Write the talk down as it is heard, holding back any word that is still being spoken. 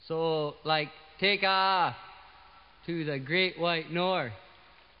So, like, take off to the great white north.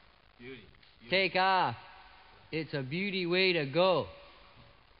 Beauty. Take off. It's a beauty way to go.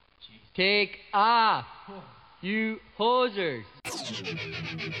 Take off, you hosers.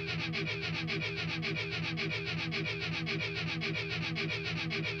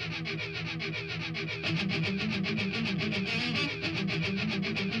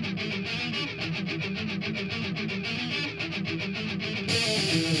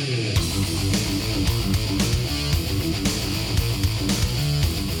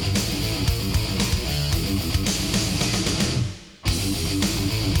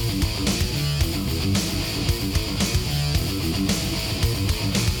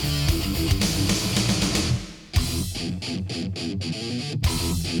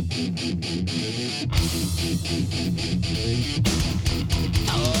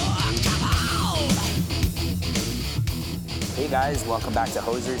 Hey guys, welcome back to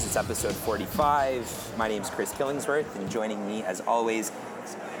Hosers. It's episode 45. My name's Chris Killingsworth, and joining me, as always,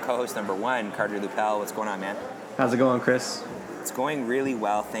 co-host number one, Carter Lupel. What's going on, man? How's it going, Chris? It's going really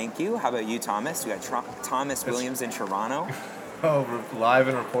well, thank you. How about you, Thomas? We got Thomas Williams in Toronto. Oh, we're live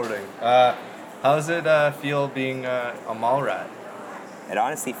and reporting. How does it feel being a mall rat? It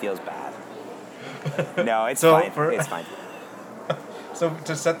honestly feels bad. No, it's So fine. It's fine. So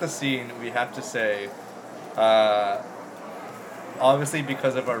to set the scene, we have to say, obviously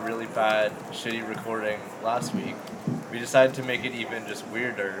because of our really bad, shitty recording last week, we decided to make it even just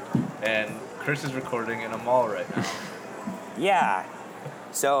weirder. And Chris is recording in a mall right now. Yeah.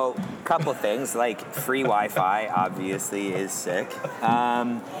 So, couple things, like free Wi-Fi obviously is sick.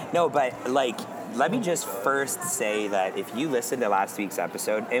 No, but like, let me just first say that if you listened to last week's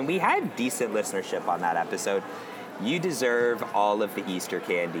episode, and we had decent listenership on that episode, you deserve all of the Easter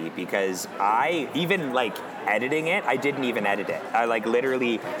candy, because I, even like editing it, I didn't even edit it. I like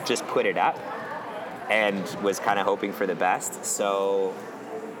literally just put it up and was kind of hoping for the best. So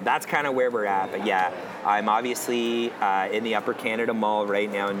that's kind of where we're at. But yeah, I'm obviously in the Upper Canada Mall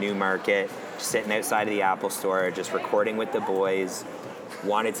right now in Newmarket, sitting outside of the Apple Store, just recording with the boys.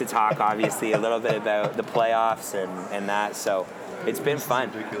 Wanted to talk, obviously, a little bit about the playoffs and that. So it's been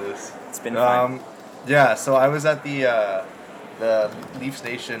fun. Ridiculous. It's been fun. Yeah, so I was at the Leafs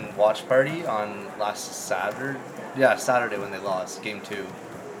Nation watch party on last Saturday. Yeah, Saturday when they lost Game 2.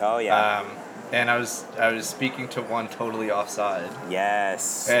 Oh, yeah. And I was speaking to one totally offside.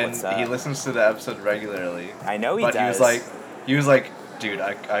 Yes. And What's up? he listens to the episode regularly. I know he but does. He was like, dude,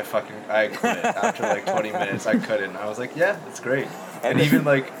 I quit after like 20 minutes. I couldn't. I was like, yeah, it's great. And even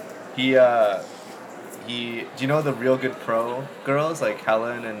like he do you know the Real Good Pro girls, like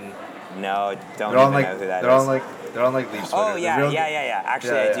Helen and No, don't even know who that is. They're on like Leafs Twitter. Oh, yeah.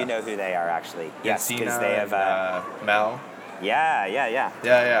 Actually, I do know who they are, actually. Yes, because they have... Mel.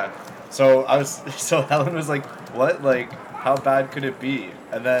 Yeah. So Helen was like, what? Like, how bad could it be?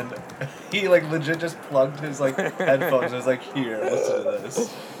 And then he like legit just plugged his like headphones and was like, here, listen to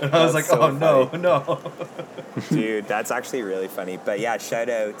this. And I was like, so oh funny. no. Dude, that's actually really funny. But yeah, shout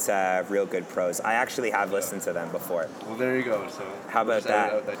out Real Good Pros. I actually have listened to them before. Well, there you go. So how about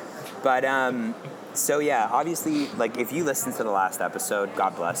that? But so yeah, obviously, like if you listened to the last episode,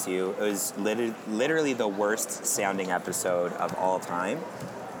 God bless you. It was literally the worst sounding episode of all time.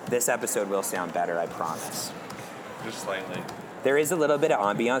 This episode will sound better, I promise. Just slightly. There is a little bit of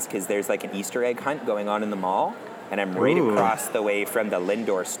ambiance because there's like an Easter egg hunt going on in the mall, and I'm right across the way from the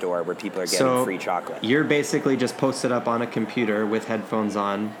Lindor store where people are getting free chocolate. You're basically just posted up on a computer with headphones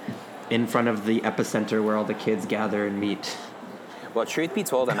on in front of the epicenter where all the kids gather and meet. Well, truth be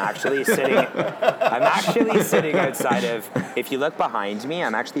told, I'm actually sitting outside of, if you look behind me,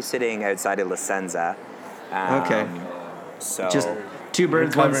 I'm actually sitting outside of La Senza. Okay. So just two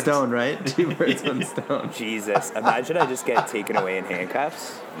birds, one stone, right? Two birds, one stone. Jesus, imagine I just get taken away in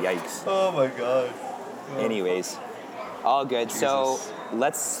handcuffs. Yikes. Oh my god. Anyways, all good. Jesus. So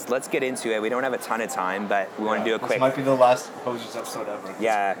let's get into it. We don't have a ton of time, but we want to do a quick... This might be the last Hosers episode ever.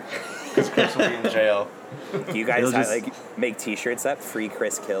 Yeah. Because Chris will be in jail. Do you guys make t-shirts up? Free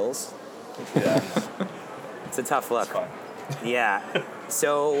Chris Kills? Yeah. It's a tough look. It's fine. Yeah.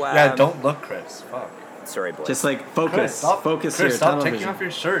 So... yeah, don't look, Chris. Fuck. Sorry, boys. Just like focus. Focus Chris, here. Stop taking off your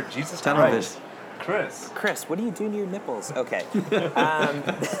shirt. Jesus Christ. Chris, what are you doing to your nipples? Okay.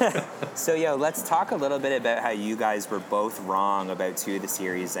 So, let's talk a little bit about how you guys were both wrong about two of the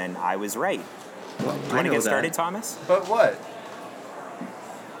series, and I was right. Well, you want to get started, Thomas? But what?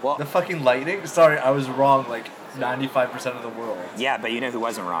 Well, the fucking lightning? Sorry, I was wrong like 95% of the world. Yeah, but you know who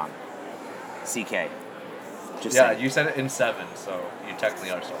wasn't wrong? CK. Just Yeah, saying. you said it in 7, so you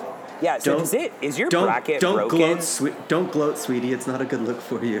technically are still. Yeah, so Don't- is it? Is your Don't bracket don't broken? don't gloat, sweetie. It's not a good look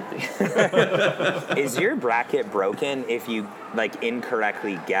for you. Is your bracket broken if you like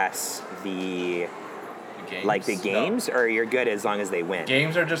incorrectly guess the Games? like the No. games, or you're good as long as they win?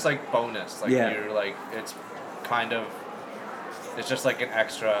 Games are just like bonus. Like Yeah. you're like it's kind of it's just like an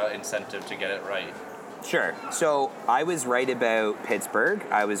extra incentive to get it right. Sure. So I was right about Pittsburgh.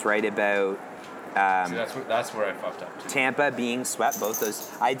 I was right about See, that's where I fucked up too. Tampa being swept. Both those.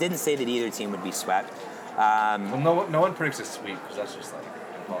 I didn't say that either team would be swept. Well, no one predicts a sweep because that's just like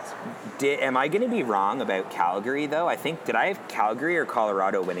impossible. Am I going to be wrong about Calgary though? I think did I have Calgary or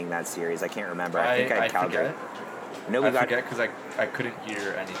Colorado winning that series? I can't remember. I think I had Calgary. Forget. No, we I got forget because I couldn't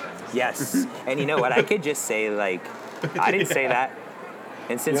hear anything. yes. And you know what? I could just say like I didn't say that.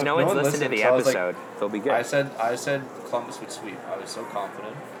 And since Yeah, no one's listened to the so I was like- episode, they'll be good. I said Columbus would sweep. I was so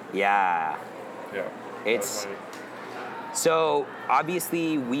confident. Yeah. Yeah. It's- So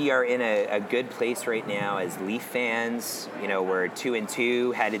obviously we are in a good place right now as Leaf fans. You know, we're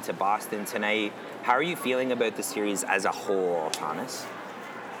 2-2, headed to Boston tonight. How are you feeling about the series as a whole, Thomas?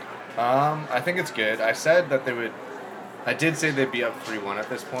 I think it's good. I said that they would. I did say they'd be up 3-1 at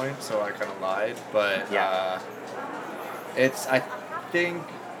this point, so I kind of lied. But Yeah. I think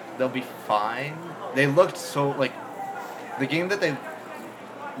they'll be fine. They looked so like the game that they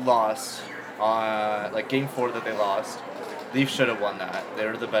lost, like game 4 that they lost. Leafs should have won that. They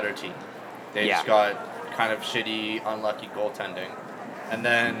were the better team. They Yeah. just got kind of shitty, unlucky goaltending, and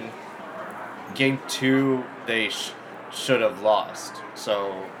then game 2 they should have lost.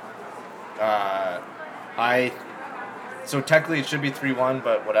 So. So technically it should be 3-1,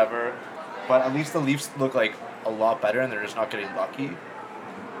 but whatever. But at least the Leafs look like a lot better, and they're just not getting lucky.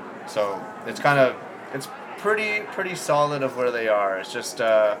 So it's pretty solid of where they are. It's just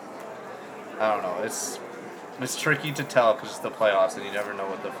I don't know. It's tricky to tell because it's the playoffs, and you never know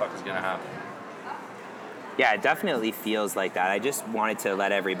what the fuck is gonna happen. Yeah, it definitely feels like that. I just wanted to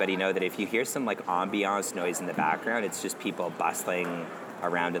let everybody know that if you hear some like ambiance noise in the background, it's just people bustling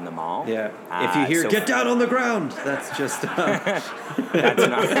around in the mall. Yeah. If you hear so- "get down on the ground," that's just. That's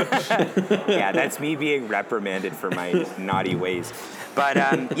not. Yeah, that's me being reprimanded for my naughty ways. But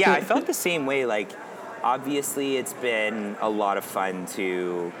yeah, I felt the same way. Like, obviously, it's been a lot of fun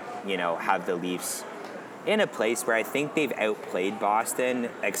to, have the Leafs in a place where I think they've outplayed Boston,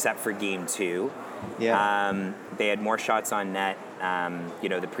 except for Game 2. Yeah. They had more shots on net,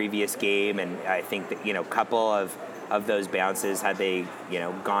 the previous game, and I think that a couple of those bounces, had they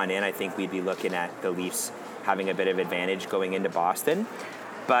gone in, I think we'd be looking at the Leafs having a bit of advantage going into Boston.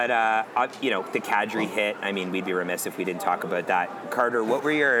 But the Kadri hit, I mean, we'd be remiss if we didn't talk about that. Carter, what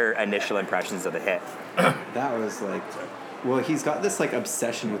were your initial impressions of the hit? That was like, well, he's got this like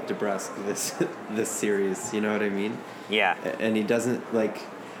obsession with DeBrusque this series. You know what I mean? Yeah. And he doesn't like,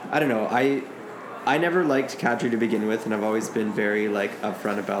 I don't know. I never liked Kadri to begin with, and I've always been very like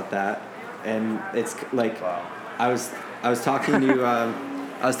upfront about that. And it's like, Wow. I was talking to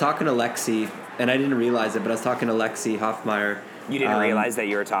Lexi, and I didn't realize it, but I was talking to Lexi Hoffmeyer. You didn't realize that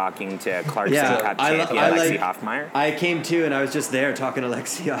you were talking to Clarkson Yeah, Cup I champion Lexi Hoffmeyer? I came to, and I was just there talking to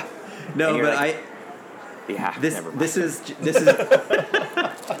Lexi. No, And you're but like, Yeah. never mind. this is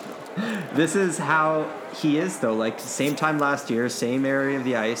this is how he is though. Like same time last year, same area of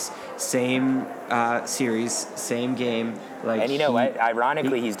the ice, same series, same game. Like, And you know what?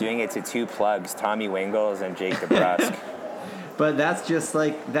 Ironically, he's doing it to two plugs, Tommy Wingles and Jake DeBrusque. But that's just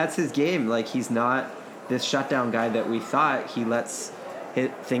like that's his game. Like he's not this shutdown guy that we thought. He lets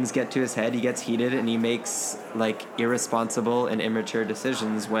things get to his head. He gets heated and he makes like irresponsible and immature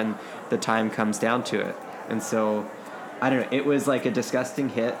decisions when the time comes down to it. And so, I don't know. It was like a disgusting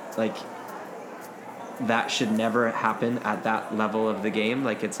hit. Like that should never happen at that level of the game.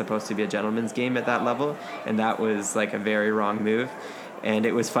 Like it's supposed to be a gentleman's game at that level, and that was like a very wrong move. And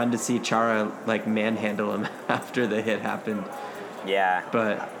it was fun to see Chara like manhandle him after the hit happened. Yeah.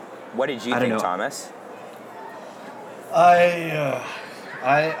 But What did you I don't think, know. Thomas?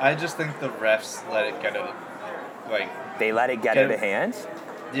 I just think the refs let it get it, like They let it get Get out it- of hand?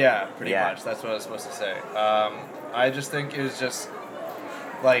 yeah, pretty Yeah. much. That's what I was supposed to say. I just think it was just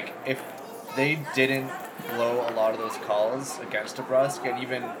like if they didn't blow a lot of those calls against DeBrusque and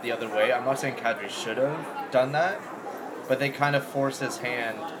even the other way. I'm not saying Kadri should have done that, but they kind of forced his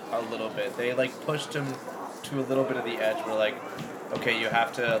hand a little bit. They like pushed him to a little bit of the edge. Where like, okay, you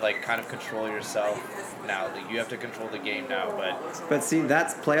have to like kind of control yourself now. Like you have to control the game now. But see,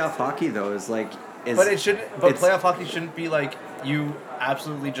 that's playoff hockey though. But it shouldn't. But it's- playoff hockey shouldn't be like you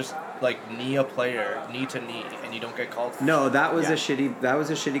absolutely just like knee a player knee to knee and you don't get called. No, that was Yeah. a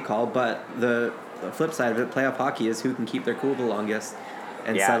shitty call. But flip side of it, playoff hockey is who can keep their cool the longest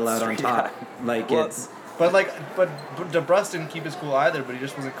and Yeah, settle out on straight top. up. Like Well, it's But DeBrus didn't keep his cool either, but he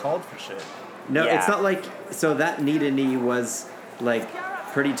just wasn't called for shit. no, Yeah. it's not like so that knee to knee was like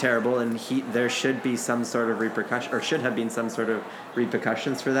pretty terrible, and there should be some sort of repercussion, or should have been some sort of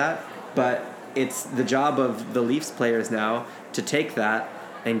repercussions for that. But it's the job of the Leafs players now to take that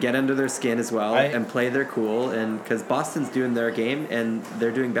and get under their skin as well and play their cool, and because Boston's doing their game and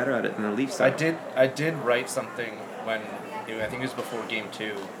they're doing better at it than the Leafs are. I did write something when I think it was before Game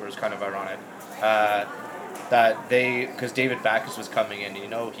 2, where it was kind of ironic. That because David Backes was coming in,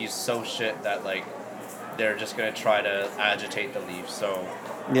 he's so shit that like they're just gonna try to agitate the Leafs. So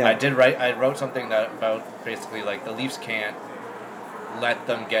Yeah. I wrote something about basically like the Leafs can't let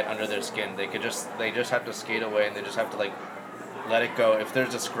them get under their skin. They just have to skate away, and they just have to like let it go. If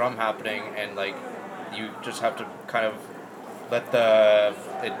there's a scrum happening, and like you just have to kind of let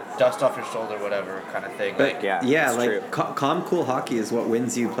it dust off your shoulder, whatever kind of thing. But Yeah, yeah, it's like true. Calm, cool hockey is what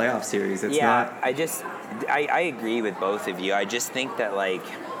wins you playoff series. It's not. I agree with both of you. I just think that like,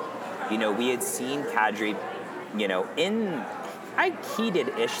 we had seen Kadri, in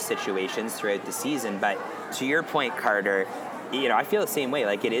heated-ish situations throughout the season, but to your point, Carter, I feel the same way.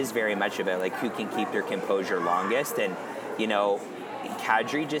 Like it is very much about like who can keep their composure longest, and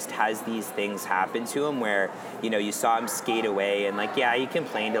Kadri just has these things happen to him where you saw him skate away, and like he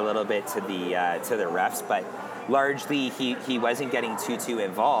complained a little bit to the refs, but largely he wasn't getting too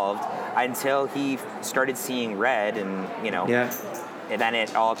involved until he started seeing red, and Yeah. and then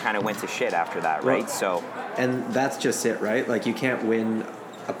it all kind of went to shit after that, right? Well, So And that's just it, right? Like you can't win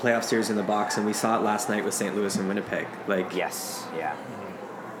a playoff series in the box, and we saw it last night with St. Louis and Winnipeg. Like yes, yeah,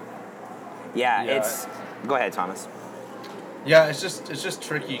 Yeah. it's. Go ahead, Thomas. Yeah, it's just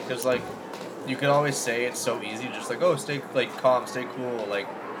tricky because like you can always say it's so easy, just like stay like calm, stay cool, like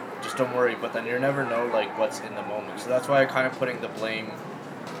just don't worry. But then you never know like what's in the moment. So that's why I'm kind of putting the blame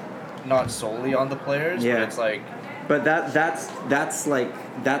not solely on the players, Yeah. but it's like But that's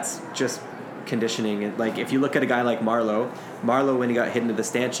just conditioning. And like if you look at a guy like Marlowe when he got hit into the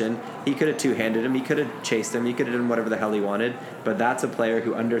stanchion, he could have two-handed him, he could have chased him, he could have done whatever the hell he wanted. But that's a player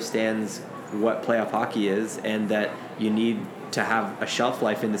who understands what playoff hockey is, and that you need to have a shelf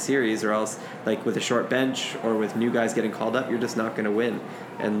life in the series, or else like with a short bench or with new guys getting called up, you're just not going to win.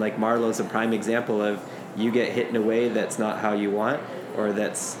 And like Marlowe's a prime example of you get hit in a way that's not how you want, or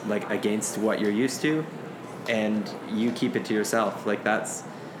that's like against what you're used to, and you keep it to yourself. Like that's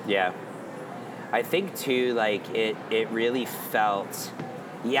Yeah. I think too, like it really felt,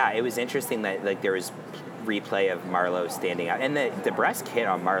 it was interesting that like there was replay of Marlowe standing out, and the breast hit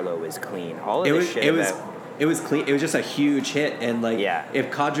on Marlowe was clean. All of it the was shit it was about, it was clean. It was just a huge hit, and like Yeah. if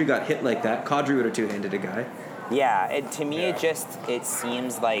Kadri got hit like that, Kadri would have two-handed a guy. yeah. And to me, Yeah. it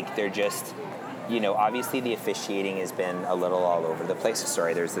seems like they're just, obviously the officiating has been a little all over the place.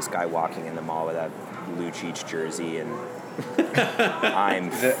 Sorry, there's this guy walking in the mall with a Lucic jersey, and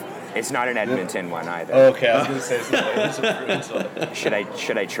it's not an Edmonton one either. okay. I was gonna say something.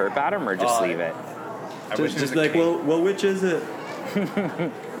 Should I chirp at him or just leave it? I wish he was Just a like, king. well, which is it?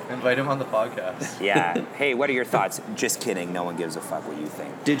 Invite him on the podcast. Yeah. Hey, what are your thoughts? Just kidding. No one gives a fuck what you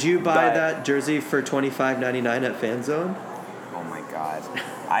think. Did you buy But- that jersey for $25.99 at FanZone? Oh my god.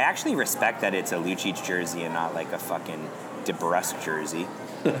 I actually respect that it's a Lucic jersey and not like a fucking DeBrusque jersey.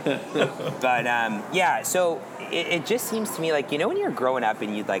 But so it just seems to me like, when you're growing up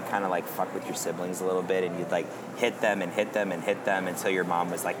and you'd like kind of like fuck with your siblings a little bit, and you'd like hit them and hit them and hit them until your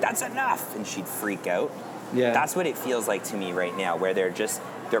mom was like, that's enough, and she'd freak out. Yeah. That's what it feels like to me right now, where they're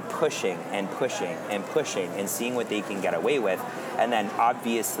pushing and pushing and pushing and seeing what they can get away with. And then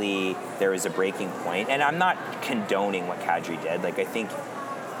obviously there was a breaking point. And I'm not condoning what Kadri did. Like, I think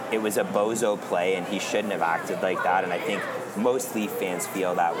it was a bozo play, and he shouldn't have acted like that. And I think most Leaf fans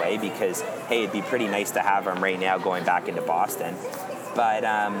feel that way because, hey, it'd be pretty nice to have him right now going back into Boston. But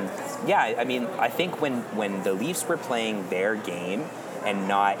I think when the Leafs were playing their game and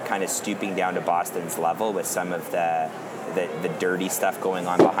not kind of stooping down to Boston's level with some of the dirty stuff going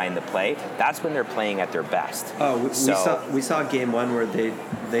on behind the play, that's when they're playing at their best. Oh, So- we saw game one where they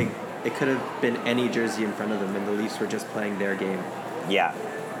it could have been any jersey in front of them, and the Leafs were just playing their game. Yeah.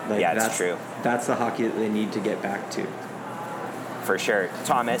 Like, Yeah, it's that's true. That's the hockey that they need to get back to. For sure.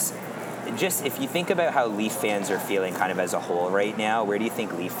 Thomas, just if you think about how Leaf fans are feeling kind of as a whole right now, where do you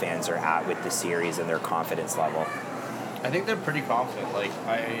think Leaf fans are at with the series and their confidence level? I think they're pretty confident. Like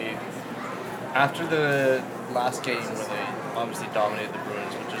after the last game where they obviously dominated the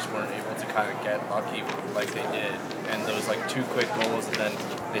Bruins, but just weren't able to kind of get lucky like they did, and those like 2 quick goals, and then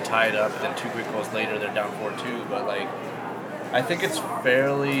they tie it up, and then 2 quick goals later they're down 4-2. But like, I think it's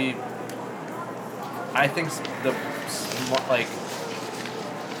fairly I think like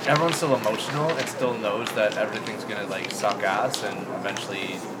everyone's still emotional and still knows that everything's gonna like suck ass and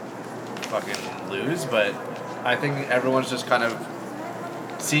eventually fucking lose. But I think everyone's just kind of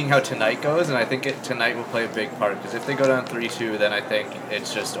seeing how tonight goes, and I think tonight will play a big part because if they go down 3-2, then I think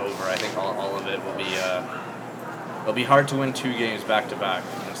it's just over. I think all of it will be. It'll be hard to win 2 games back to back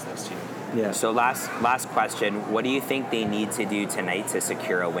against this team. Yeah. So last question, what do you think they need to do tonight to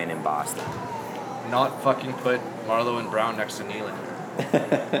secure a win in Boston? Not fucking put Marleau and Brown next to Nylander.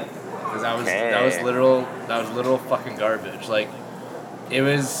 Because that was literal fucking garbage. Like, it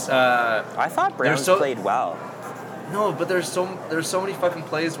was. I thought Brown played well. No, but there's so many fucking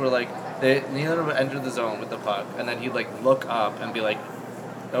plays where like Nylander would enter the zone with the puck, and then he'd like look up and be like,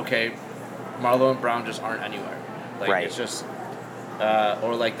 okay, Marleau and Brown just aren't anywhere. Like right. It's just,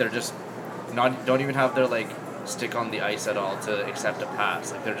 or like they're just don't even have their like stick on the ice at all to accept a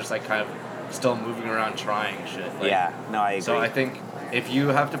pass. Like they're just like kind of still moving around trying shit. Like, yeah, no, I agree. So I think if you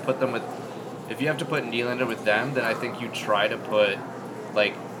have to put Nylander with them, then I think you try to put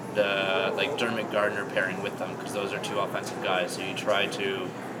like the Dermott Gardner pairing with them because those are 2 offensive guys. So you try to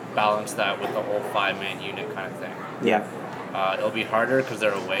balance that with the whole 5-man unit kind of thing. Yeah. It'll be harder because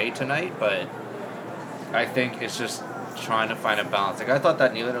they're away tonight, but I think it's just trying to find a balance. Like I thought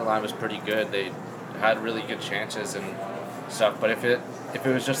that Nylander line was pretty good. They had really good chances and stuff. But if it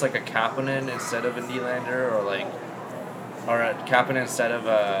was just like a Kapanen instead of a Nylander, or a Kapanen instead of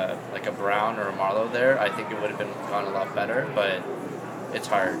a Brown or a Marleau there, I think it would have gone a lot better. But it's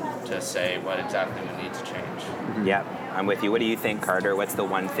hard to say what exactly would need to change. Yeah, I'm with you. What do you think, Carter? What's the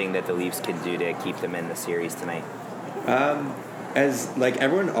one thing that the Leafs can do to keep them in the series tonight? As like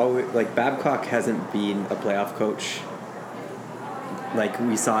everyone always like Babcock hasn't been a playoff coach. Like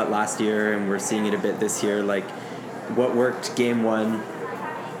we saw it last year, and we're seeing it a bit this year. Like what worked game 1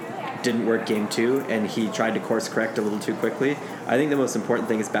 didn't work game 2, and he tried to course correct a little too quickly. I think the most important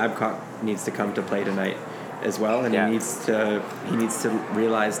thing is Babcock needs to come to play tonight as well, and he needs to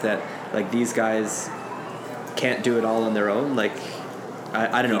realize that like these guys can't do it all on their own. Like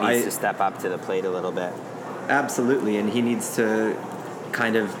I don't know. He needs to step up to the plate a little bit. Absolutely, and he needs to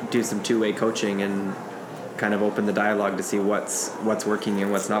kind of do some 2-way coaching and kind of open the dialogue to see what's working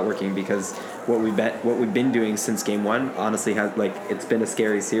and what's not working, because what we've been doing since game 1 honestly has like it's been a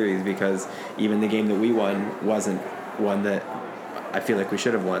scary series, because even the game that we won wasn't one that I feel like we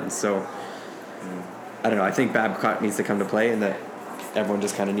should have won. So I don't know. I think Babcock needs to come to play, and that everyone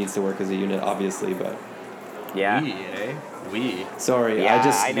just kind of needs to work as a unit, obviously. But we. Sorry, yeah,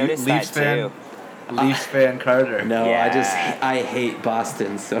 I noticed Leafs that fan, too. Leafs fan Carter. No, Yeah. I hate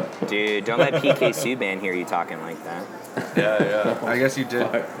Boston. So Dude, don't let PK Subban hear you talking like that. Yeah. I guess you did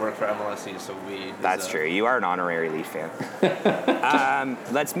work for MLSE, so we. That's true. You are an honorary Leaf fan.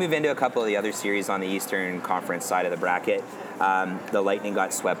 Let's move into a couple of the other series on the Eastern Conference side of the bracket. The Lightning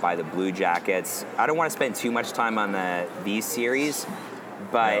got swept by the Blue Jackets. I don't want to spend too much time on these series,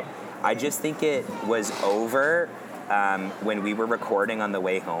 but I just think it was over when we were recording on the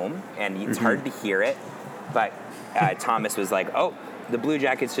way home, and it's hard to hear it, but Thomas was like, oh, the Blue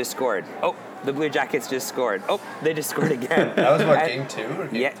Jackets just scored. Oh, the Blue Jackets just scored. Oh, they just scored again. That was what, game 2 or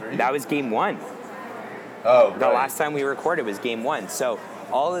game 3? That was game 1. Oh, The last time we recorded was game 1. So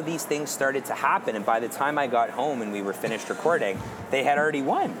all of these things started to happen, and by the time I got home and we were finished recording, they had already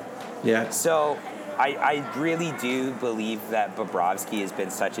won. yeah. So I really do believe that Bobrovsky has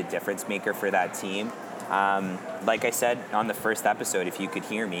been such a difference maker for that team. Like I said on the first episode, if you could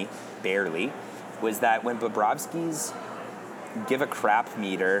hear me, barely, was that when Bobrovsky's give a crap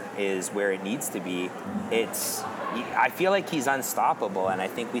meter is where it needs to be, I feel like he's unstoppable, and I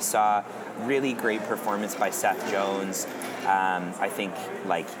think we saw really great performance by Seth Jones. I think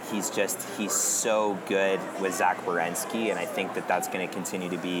like he's so good with Zach Werenski, and I think that that's going to continue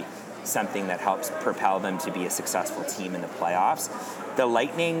to be something that helps propel them to be a successful team in the playoffs. The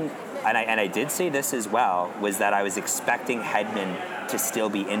Lightning, and I did say this as well, was that I was expecting Hedman to still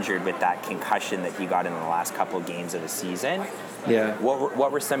be injured with that concussion that he got in the last couple games of the season. Yeah.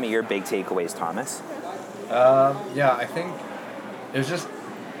 What were some of your big takeaways, Thomas? I think it was just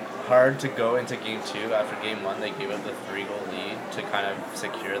hard to go into game 2 after game 1. They gave up the 3-goal lead to kind of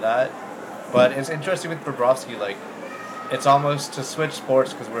secure that. But it's interesting with Bobrovsky, like, it's almost to switch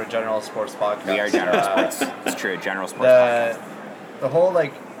sports because we're a general sports podcast. We are general sports. It's true, general sports podcast. The whole,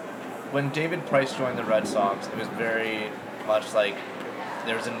 like, when David Price joined the Red Sox, it was very much like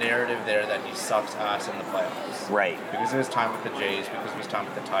there was a narrative there that he sucks ass in the playoffs. Right. Because of his time with the Jays, because of his time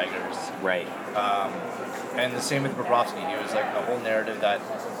with the Tigers. Right. And the same with Bobrovsky. He was like a whole narrative that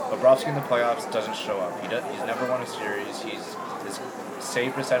Bobrovsky in the playoffs doesn't show up. He's never won a series. His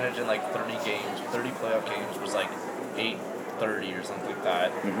save percentage in like 30 playoff games was like 830 or something like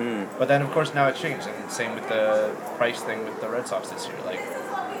that. Mm-hmm. But then of course now it changed, and same with the Price thing with the Red Sox this year. Like,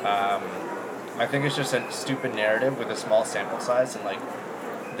 I think it's just a stupid narrative with a small sample size, and like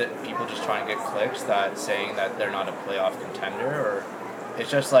that people just try and get clicks that saying that they're not a playoff contender, or it's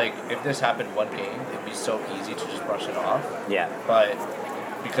just like if this happened one game, it'd be so easy to just brush it off. Yeah. But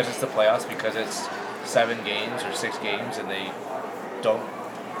because it's the playoffs, because it's 7 games or 6 games, and they don't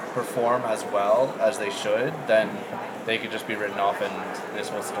perform as well as they should, then they could just be written off, and this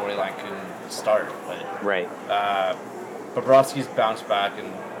whole storyline can start. But Right. Bobrovsky's bounced back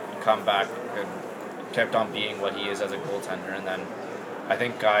and come back and kept on being what he is as a goaltender, and then I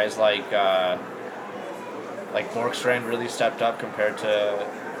think guys like Borkstrand really stepped up compared to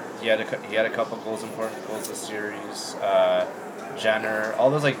he had a couple important goals this series. Jenner, all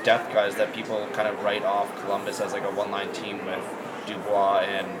those like depth guys that people kind of write off Columbus as like a one-line team with Dubois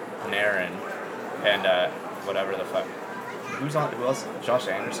and Panarin and whatever the fuck. Who else? Josh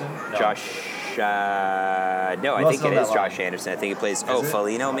Anderson? No. No, I think it is Josh Anderson. I think he plays. Is it?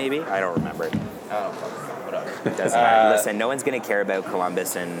 Foligno maybe. I don't remember. I don't fucking know. Whatever. Doesn't matter. Listen, no one's gonna care about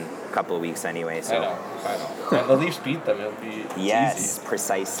Columbus in a couple of weeks anyway. So. I know. And the Leafs beat them. It'll be Yes, easy.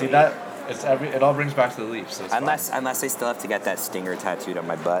 precisely. See that? It all brings back to the Leafs. So it's Unless I still have to get that stinger tattooed on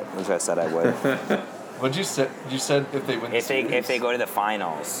my butt, which I said I would. What'd you say? You said if they win. if they go to the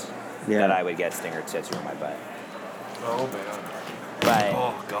finals, Yeah. that I would get stinger tattooed on my butt. Oh man. But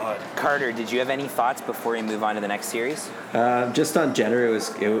Oh god. Carter, did you have any thoughts before we move on to the next series? Just on Jenner,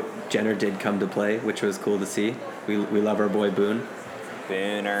 Jenner did come to play, which was cool to see. We love our boy Boone.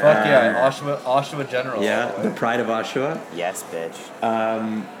 Booner. Fuck yeah, Oshawa General. Yeah, the pride of Oshawa. Yes, bitch.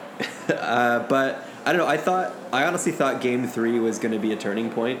 But I don't know. I honestly thought Game 3 was going to be a turning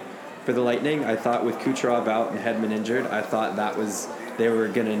point for the Lightning. I thought with Kucherov out and Hedman injured, I thought they were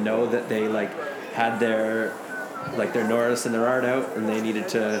going to know that they had their Norris and their Art out, and they needed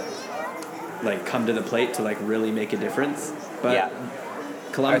to come to the plate to really make a difference. But Yeah.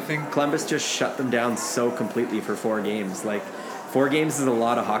 I think- Columbus just shut them down so completely for 4 games. 4 games is a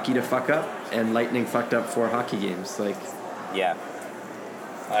lot of hockey to fuck up, and Lightning fucked up 4 hockey games. Yeah.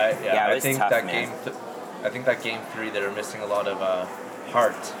 it I was think tough, that man. game 3 they were missing a lot of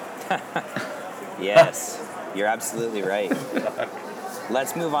heart. Yes. You're absolutely right.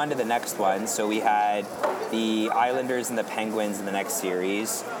 Let's move on to the next one. So we had the Islanders and the Penguins in the next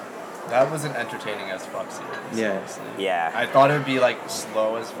series. That was an entertaining as fuck series. Yeah. Honestly. Yeah. I thought it would be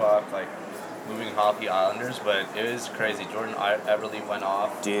slow as fuck, moving hockey Islanders, but it was crazy. Jordan Eberle went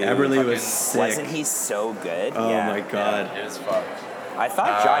off. Dude. Eberle fucking- was sick. Wasn't he so good? Oh yeah. my god. It was fucked. I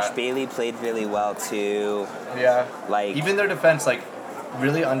thought Josh Bailey played really well too. Yeah. Even their defense,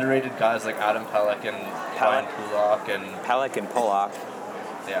 really underrated guys like Adam Pelech and Ryan Pulak and Pelech and Pollock.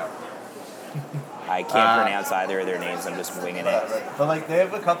 yeah. I can't pronounce either of their names. I'm just winging it. But they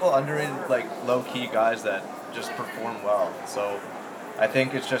have a couple underrated low key guys that just perform well. So I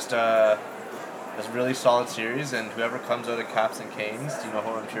think it's just a really solid series, and whoever comes out of Caps and Canes, do you know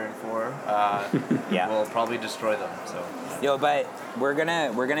who I'm cheering for? Yeah. will probably destroy them. So Yo, but we're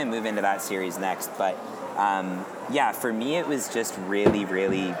gonna move into that series next. But for me it was just really,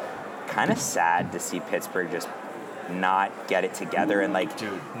 really kind of sad to see Pittsburgh just not get it together, and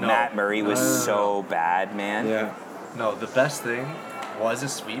Dude, no. Matt Murray was so bad, man. Yeah. no, the best thing was a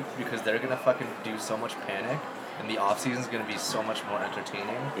sweep because they're gonna fucking do so much panic. And the offseason's going to be so much more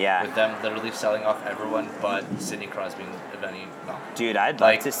entertaining. Yeah. With them literally selling off everyone but Sidney Crosby and Evgeny Malkin. Dude, I'd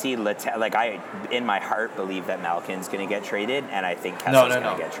like to see I in my heart believe that Malkin's going to get traded, and I think No, Kessel's no, going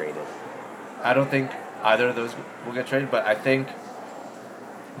no. to get traded. I don't think either of those will get traded, but I think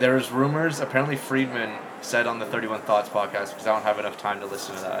there was rumors. Apparently, Friedman said on the 31 Thoughts podcast, because I don't have enough time to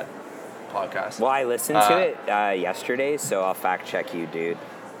listen to that podcast. Well, I listened to it yesterday, so I'll fact check you, dude.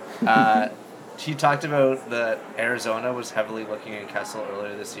 He talked about that Arizona was heavily looking at Kessel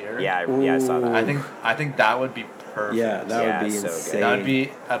earlier this year. Yeah, I saw that. I think that would be perfect. Yeah, that would be so good. insane. That would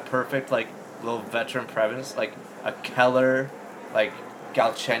be a perfect little veteran presence, like a Keller,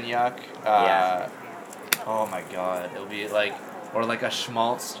 Galchenyuk. Yeah. Oh my God, it'll be or a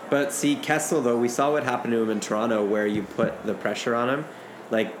Schmaltz. But see, Kessel, though, we saw what happened to him in Toronto where you put the pressure on him.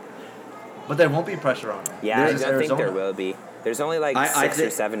 But there won't be pressure on him. Yeah, I This is don't think there Arizona. will be. There's only like I 6 or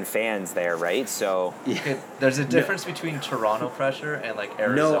think- 7 fans there, right? So Okay, there's a difference between Toronto pressure and like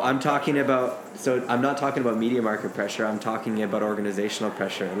Arizona. No, I'm talking about. So I'm not talking about media market pressure. I'm talking about organizational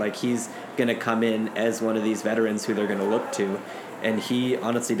pressure. Like he's gonna come in as one of these veterans who they're gonna look to, and he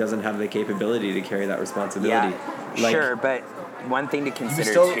honestly doesn't have the capability to carry that responsibility. yeah, sure, but one thing to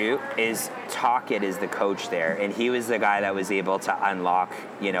consider still- too is Tocchet is the coach there, and he was the guy that was able to unlock,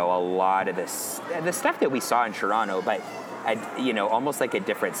 you know, a lot of the stuff that we saw in Toronto, but you know, almost like a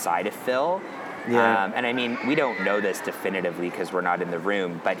different side of Phil. Yeah. And I mean, we don't know this definitively because we're not in the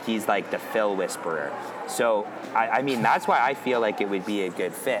room, but he's like the Phil whisperer. So I mean, that's why I feel like it would be a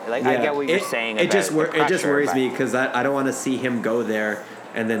good fit. Like I get what you're saying. It about just the it just pressure, worries but- me because I don't want to see him go there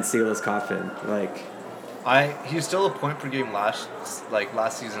and then seal his coffin. Like He's still a point per game last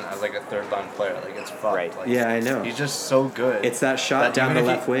season as like a third line player. Like it's fucked. Right. Like, Yeah, I know. He's just so good. it's that shot that down even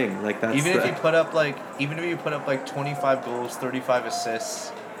the if left wing. Like that's even the, if you put up like 25 goals, 35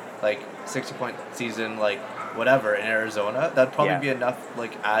 assists, like 60-point season, like whatever in Arizona, that'd probably Yeah. be enough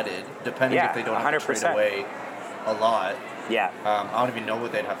like added, depending Yeah, if they don't have to trade 100%. away a lot. Yeah. I don't even know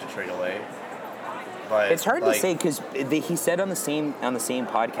what they'd have to trade away. But It's hard like, to say because he said on the same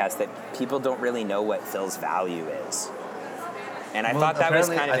podcast that people don't really know what Phil's value is, and I Well, thought that was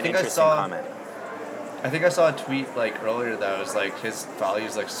apparently- kind of I an think I interesting saw- comment. I think I saw a tweet like earlier that was like his value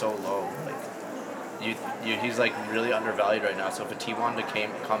is like so low. Like he's like really undervalued right now. So if a team wanted to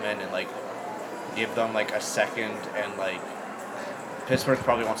come in and like give them like a second and like Pittsburgh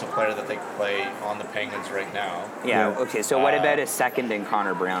probably wants a player that they play on the Penguins right now. Yeah. Yeah. Okay. So what about a second in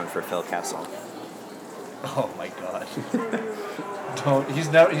Connor Brown for Phil Kessel? Oh my god. Don't he's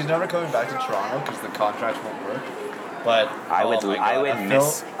never coming back to Toronto because the contract won't work. But I oh would my God, a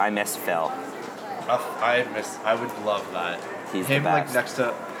Phil- I miss Phil. I would love that. He's the him best.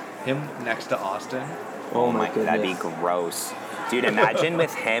 like next to Austin. Oh my, that'd be goodness. gross. Dude, imagine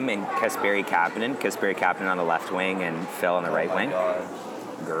with him and Kasperi Kapanen on the left wing and Phil on the right oh my wing. God.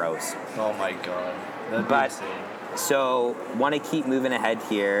 Gross. Oh my god. That'd But- be insane. So, want to keep moving ahead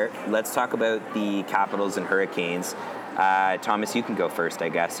here. Let's talk about the Capitals and Hurricanes. Thomas, you can go first, I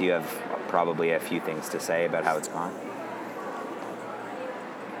guess. You have probably a few things to say about how it's gone.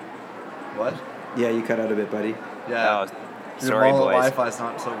 What? yeah, you cut out a bit, buddy. Yeah. Oh, sorry, boys. Wi-Fi's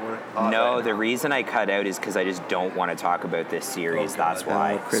not so hot No, right the now. reason I cut out is because I just don't want to talk about this series. Oh, That's God.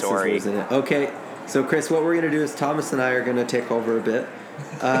 why. Chris Sorry. is losing it. Okay, so Chris, what we're gonna do is Thomas and I are gonna take over a bit.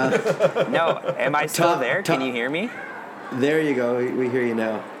 No, am I still Tom- there? Can Tom- you hear me? There you go. We hear you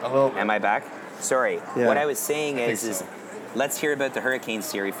now. A little bit. Am I back? Sorry. Yeah. What I was saying I think is so. let's hear about the Hurricane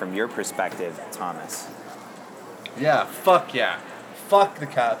series from your perspective, Thomas. Yeah, fuck yeah. Fuck the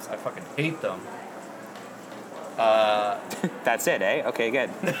Caps. I fucking hate them. That's it, eh? Okay, good.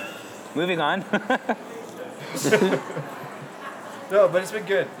 Moving on. No, but it's been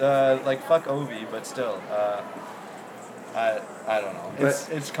good. Like fuck Ovi, but still. I don't know.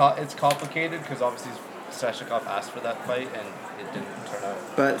 It's complicated because obviously Svechnikov asked for that fight and it didn't turn out.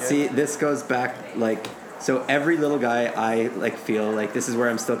 But good. see, this goes back like so every little guy I like feel like this is where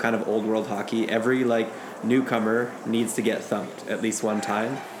I'm still kind of old world hockey. Every like newcomer needs to get thumped at least one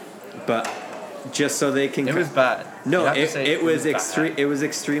time, but just so they can. It was bad. No, You have to it, say it was bad. extreme. It was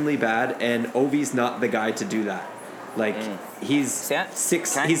extremely bad, and Ovi's not the guy to do that. Like he's Sa-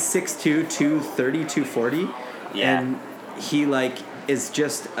 six. can I- He's 6'2", 230, 240, Yeah. and he like is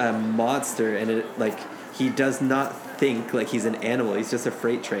just a monster, and it like he does not think like he's an animal. He's just a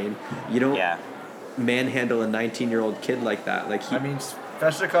freight train. You don't Yeah. manhandle a 19-year-old kid like that. Like he, I mean,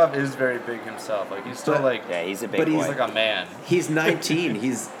 Svechnikov is very big himself. Like he's still But- like Yeah, he's a big But boy. he's he's like a man. he's 19.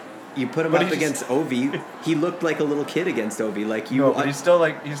 You put him But up he's- against Ovi. He looked like a little kid against Ovi. Like you. No, but he's still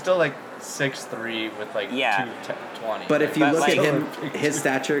like 6'3" with like Yeah. 220. But if you But look like- at him, Still a big his dude.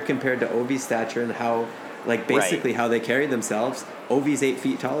 stature compared to Ovi's stature and how, like, basically how they carry themselves, Ovi's 8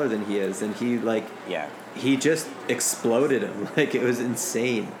 feet taller than he is, and he like Yeah. he just exploded him. Like it was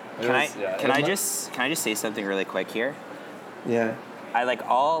insane. It Can I was- yeah, can it I was- just say something really quick here? Yeah. I like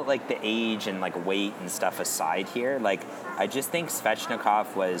all like the age and like weight and stuff aside here. Like I just think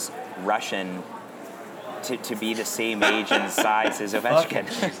Svechnikov was Russian to be the same age and size as Fucking Ovechkin.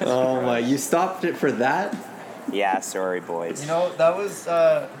 Jesus Oh my! Christ. You stopped it for that? Yeah, sorry boys. You know that was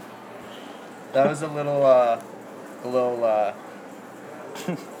a little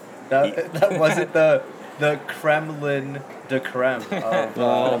that wasn't the Kremlin de creme of.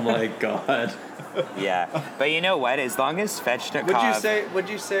 Oh my God! Yeah, but you know what? As long as Svechnikov, Would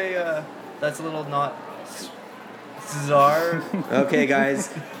you say that's a little not Czar? Okay, guys,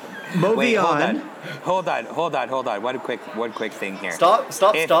 moving wait, on. hold on. One quick thing here. Stop If-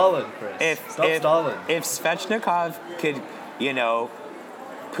 Stalin, Chris. If Stop if, Stalin. if Svechnikov could,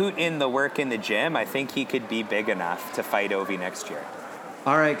 put in the work in the gym, I think he could be big enough to fight Ovi next year.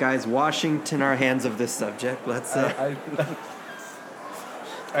 All right, guys. Washington are hands of this subject. Let's.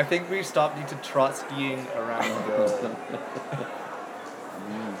 I think we need to Trotskying around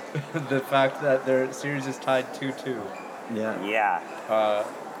the fact that their series is tied 2-2. Yeah. Yeah.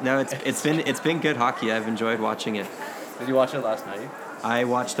 No, it's been good hockey. I've enjoyed watching it. Did you watch it last night? I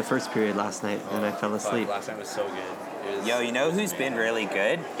watched the first period last night and I fell asleep. Last night was so good. Yo, you know who's been really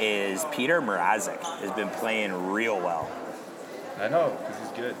good is Peter Mrazek. Has been playing real well. I know, because he's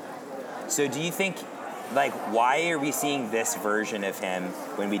good. So do you think, why are we seeing this version of him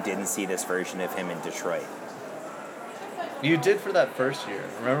when we didn't see this version of him in Detroit? You did for that first year.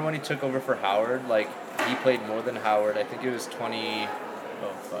 Remember when he took over for Howard? He played more than Howard. I think it was 14,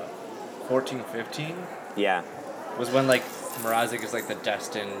 15? Yeah. Was when, Mrazek is, the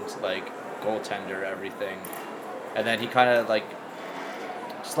destined, goaltender, everything. And then he kind of,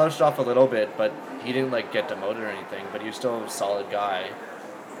 slouched off a little bit, but he didn't, get demoted or anything. But he was still a solid guy.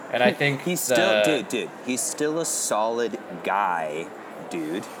 And I think he's still, dude, he's still a solid guy,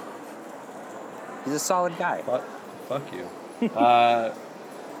 dude. He's a solid guy. Fuck you.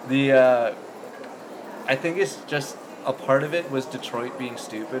 I think it's just a part of it was Detroit being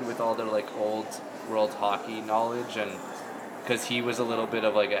stupid with all their old world hockey knowledge, and because he was a little bit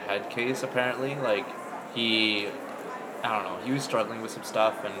of a head case apparently. He was struggling with some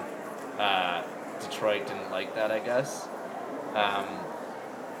stuff, and Detroit didn't like that, I guess.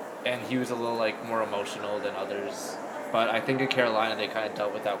 And he was a little more emotional than others, but I think in Carolina they kind of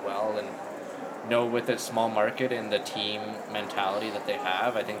dealt with that well, and with a small market and the team mentality that they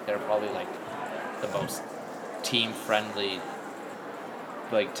have, I think they're probably the most team friendly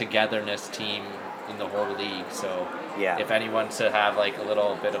togetherness team in the whole league. So yeah, if anyone to have a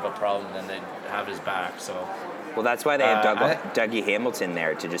little bit of a problem, then they'd have his back. So well, that's why they have Dougie Hamilton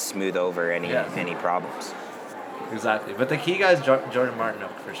there to just smooth over any problems. Exactly, but the key guy is Jordan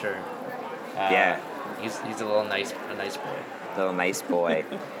Martinook for sure. Yeah, he's a nice boy. Little nice boy.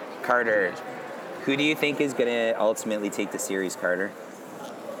 Carter, who do you think is gonna ultimately take the series, Carter?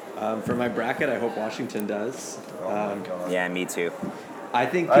 For my bracket, I hope Washington does. Oh my God. Yeah, me too. I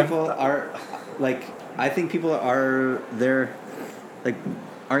think people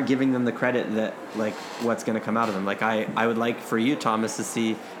aren't giving them the credit that what's going to come out of them. I would like for you, Thomas, to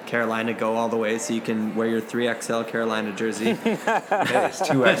see Carolina go all the way so you can wear your 3XL Carolina jersey. Hey, it's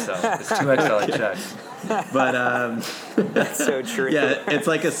 2XL. It's 2XL. I checked. But that's so true. Yeah, it's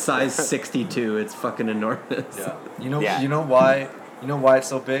a size 62. It's fucking enormous. Yeah. You know why? You know why it's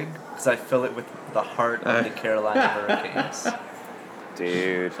so big? Because I fill it with the heart of the Carolina Hurricanes.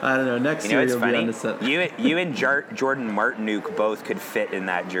 Dude. I don't know. Next year you'll be on the set. You and Jordan Martinook both could fit in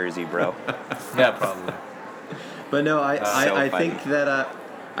that jersey, bro. Yeah, probably. But no, I think that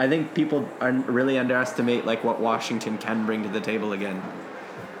I think people really underestimate what Washington can bring to the table again.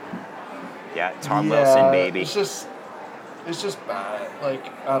 Yeah, Tom Wilson, baby. It's just bad.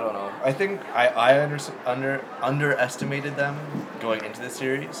 I don't know. I think I underestimated them going into the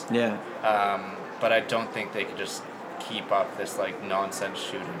series. Yeah. But I don't think they could just keep up this nonsense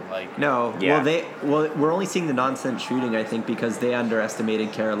shooting. No. Yeah. Well, we're only seeing the nonsense shooting, I think, because they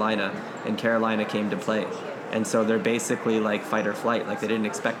underestimated Carolina, and Carolina came to play, and so they're basically fight or flight. They didn't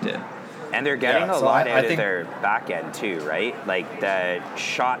expect it. And they're getting a lot out of their back end too, right? The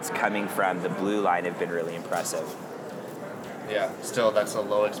shots coming from the blue line have been really impressive. Yeah. Still, that's a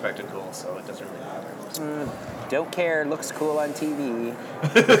low expected goal, so it doesn't really matter. Don't care, looks cool on TV.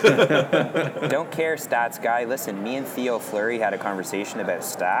 Don't care, stats guy. Listen, me and Theo Fleury had a conversation about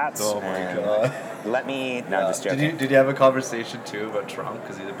stats. Oh my God. I'm just joking. Did you have a conversation too about Trump?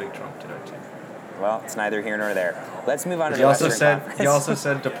 Because he's a big Trump today too. Well, it's neither here nor there. Let's move on to the Western Conference. He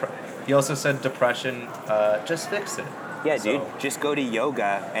also said depression. Just fix it. Yeah, dude. Just go to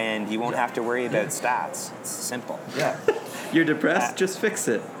yoga, and you won't have to worry about stats. It's simple. Yeah. You're depressed? Just fix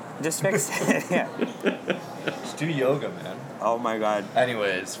it. Just fix it. Yeah. Just do yoga, man. Oh my God.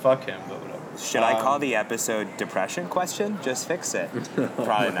 Anyways, fuck him, but whatever. Should I call the episode "Depression Question"? Just fix it.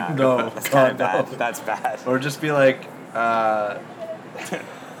 Probably not. No, that's God, kind of bad. no. That's bad. Or just be I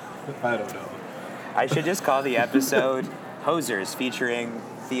don't know. I should just call the episode "Hosers" featuring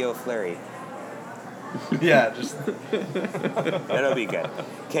Theo Fleury. Yeah, just. That'll be good.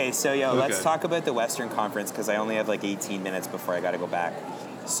 Okay, so let's talk about the Western Conference because I only have 18 minutes before I got to go back.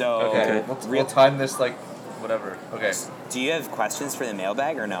 So Okay. We'll time this whatever. Okay. Do you have questions for the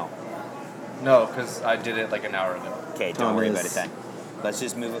mailbag or no? No, because I did it an hour ago. Okay, don't worry about it then. Let's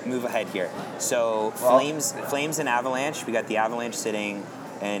just move ahead here. So Flames and Avalanche. We got the Avalanche sitting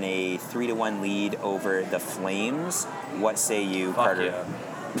and a 3-1 lead over the Flames. What say you, Fuck Carter? yeah.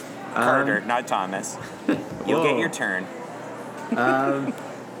 Carter, not Thomas. You'll get Whoa. your turn.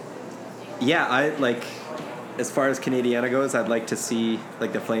 Yeah, I like. As far as Canadiana goes, I'd like to see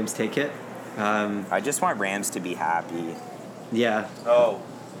like the Flames take it. I just want Rams to be happy. Yeah, Oh,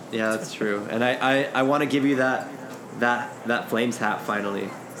 yeah, that's true. And I want to give you that Flames hat finally,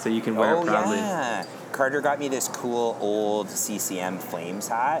 so you can wear it proudly. Yeah. Carter got me this cool old CCM Flames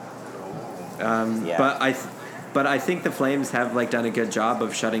hat. Yeah. But I think the Flames have like done a good job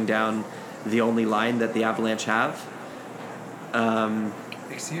of shutting down the only line that the Avalanche have.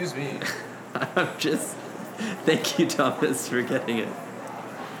 excuse me. I'm just thank you, Thomas, for getting it.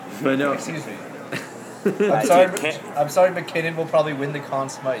 But no, Excuse me. Dude, I'm sorry, McKinnon will probably win the Conn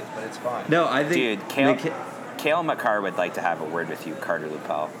Smythe, but it's fine. no, I think Dude, Cale Makar would like to have a word with you, Carter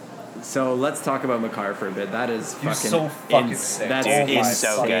Lupel. So let's talk about Makar for a bit. That is He's fucking so fucking sick. That's Dude, Oh my he's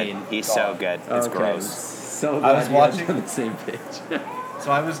so good. insane. He's so good. It's Okay, gross. So I glad was you guys watching- are on the same page.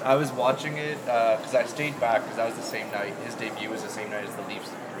 So I was watching it because I stayed back because that was the same night. His debut was the same night as the Leafs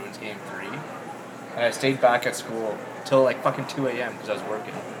Bruins game 3, and I stayed back at school till like fucking 2 a.m. because I was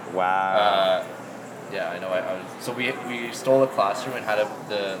working. Wow. Yeah, I know. I was so we stole a classroom and had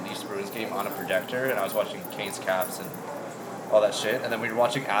the Leafs Bruins game on a projector, and I was watching Canes Caps and all that shit, and then we were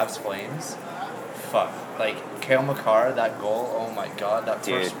watching Avs Flames. Fuck, like Cale Makar, that goal. Oh my god, that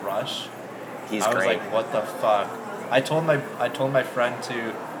Dude, first rush. He's I was great. like, what the fuck? I told my friend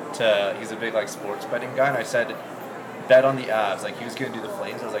to he's a big like sports betting guy, and I said, bet on the Avs. Like he was gonna do the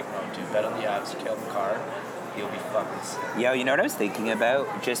Flames. I was like, no, dude, bet on the Avs. Cale Makar, he'll be fucking sick. Yo, you know what I was thinking about?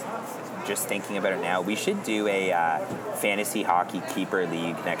 Just thinking about it now. We should do a fantasy hockey keeper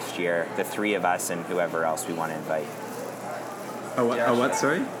league next year. The three of us and whoever else we want to invite. Yeah, What?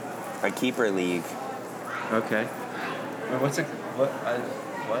 sure. Sorry. A keeper league. Okay. Wait, what's it? What?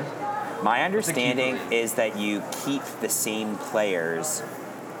 My keeper understanding league? is that you keep the same players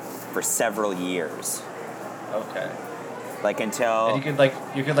for several years, Okay. like until And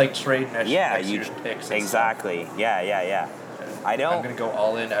you could like trade next year's picks. And exactly. Yeah. Stuff. I I'm don't. gonna go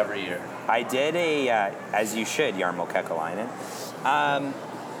all in every year. I did as you should, Jarmo Kekalainen.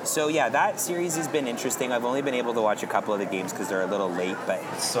 So yeah, that series has been interesting. I've only been able to watch a couple of the games because they're a little late, but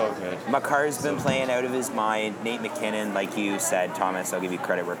It's so good. Makar's been playing out of his mind. Nate McKinnon, like you said, Thomas, I'll give you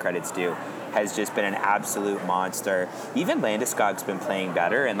credit where credit's due, has just been an absolute monster. Even Landeskog's been playing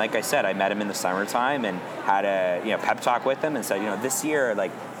better, and like I said, I met him in the summertime and had a pep talk with him and said, this year,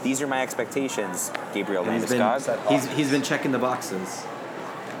 like these are my expectations, Gabriel And Landeskog. he's been checking the boxes.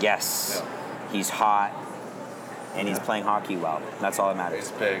 Yes, Yeah. he's hot, and he's playing hockey well. That's all that matters.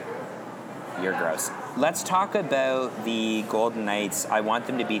 It's big. You're gross. Let's talk about the Golden Knights. I want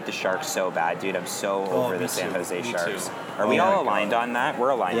them to beat the Sharks so bad, dude. I'm so over me the San too. Jose Me Sharks. too. Are we Oh my all aligned God. on that? We're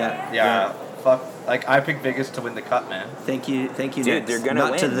aligned on Yeah. it. Yeah. Fuck. Like I picked Vegas to win the cup, man. Thank you, Dude, Nick. they're gonna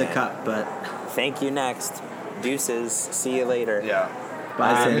Not to win, the man. cup, but Thank you, next. Deuces. See you later. Yeah.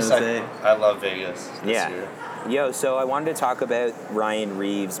 bye, San Vegas, Jose. I love Vegas this Yeah. year. Yo, so I wanted to talk about Ryan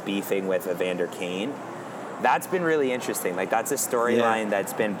Reeves beefing with Evander Kane. That's been really interesting. Like, that's a storyline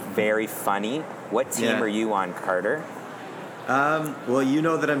that's been very funny. What team Yeah. are you on, Carter? Well, you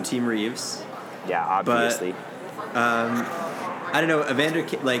know that I'm Team Reeves. Yeah, obviously. I don't know, Evander,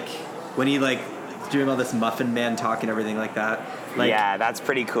 like when he like doing all this Muffin Man talk and everything like that. Like, yeah, that's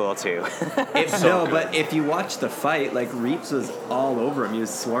pretty cool, too. So good. But if you watch the fight, like Reeves was all over him. He was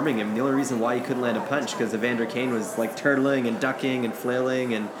swarming him. The only reason why he couldn't land a punch because Evander Kane was like turtling and ducking and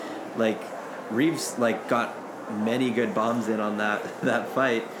flailing, and like Reeves like got many good bombs in on that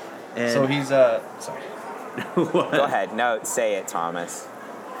fight. And So he's sorry. what? Go ahead. No, say it, Thomas.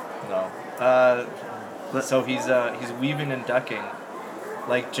 No. So he's weaving and ducking,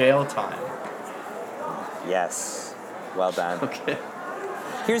 like jail time. Yes. Well done. Okay.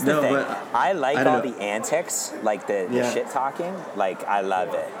 Here's the No, thing. but I like I don't all know. the antics, like the Yeah. shit talking. Like, I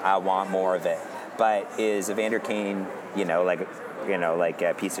love it. I want more of it. But is Evander Kane, like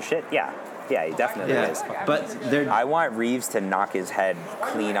a piece of shit? Yeah. Yeah, he definitely is. Yeah, but they're I want Reeves to knock his head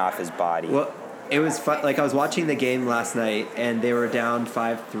clean off his body. well. It was fun. Like I was watching the game last night, and they were down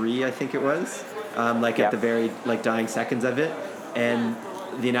 5-3, I think it was. Like Yep. at the very like dying seconds of it, and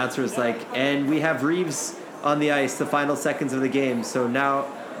the announcer was like, "And we have Reeves on the ice, the final seconds of the game. So now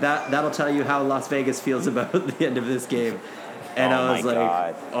that'll tell you how Las Vegas feels about the end of this game." And Oh I was my like,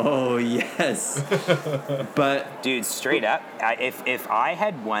 God. "Oh yes," but Dude, straight up, if I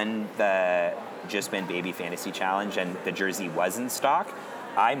had won the Just Been Baby Fantasy Challenge and the jersey was in stock,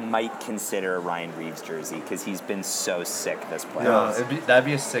 I might consider a Ryan Reeves jersey because he's been so sick this No, playoffs. that'd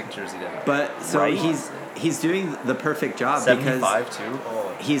be a sick jersey to have. But so Right? he's doing the perfect job 75 because too.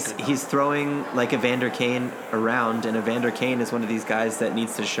 Oh, he's throwing like Evander Kane around, and Evander Kane is one of these guys that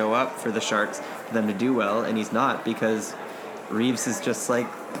needs to show up for the Sharks for them to do well, and he's not because Reeves is just like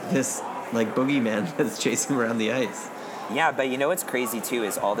this like boogeyman that's chasing him around the ice. Yeah, but you know what's crazy too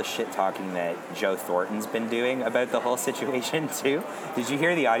is all the shit talking that Joe Thornton's been doing about the whole situation too. Did you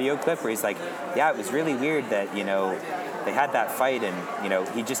hear the audio clip where he's like, yeah, it was really weird that, you know, they had that fight and, you know,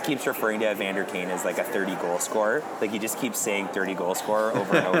 he just keeps referring to Evander Kane as like a 30-goal scorer. Like he just keeps saying 30-goal scorer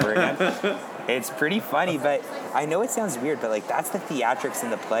over and over again. It's pretty funny, but I know it sounds weird, but like that's the theatrics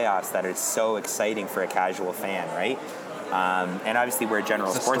in the playoffs that are so exciting for a casual fan, right? And obviously we're a general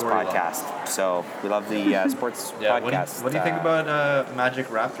It's a sports storyline. podcast, so we love the sports Yeah. podcast. What do you think about Magic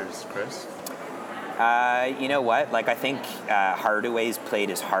Raptors, Chris? You know what? Like, I think Hardaway's played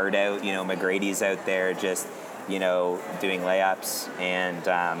his heart out. You know, McGrady's out there just, you know, doing layups. And,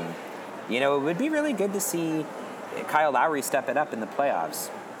 you know, it would be really good to see Kyle Lowry step it up in the playoffs.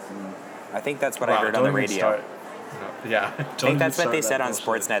 I think that's what I heard on the radio. No, yeah. I think that's what they said on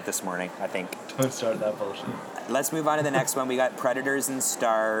Sportsnet this morning, I think. Don't start that bullshit. Let's move on to the next one. We got Predators and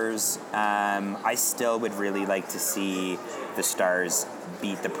Stars. I still would really like to see the Stars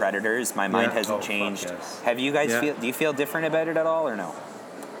beat the Predators. My mind hasn't Oh, fuck changed. yes. Have you guys Yeah. do you feel different about it at all or no?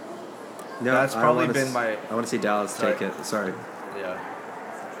 No, That's I probably wanna been my- I want to see Dallas Sorry. take it. Sorry. Yeah.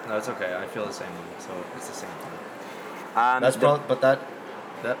 No, it's okay. I feel the same way, so it's the same thing. That's Probably, but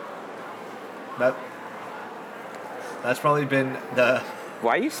that's probably been the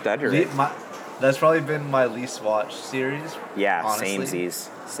why are you stuttering? that's probably been my least watched series. Yeah, honestly. samesies.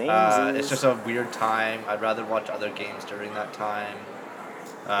 Samesies. It's just a weird time. I'd rather watch other games during that time.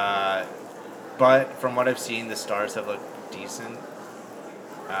 But from what I've seen, the Stars have looked decent.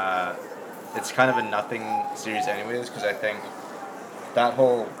 It's kind of a nothing series anyways, because I think that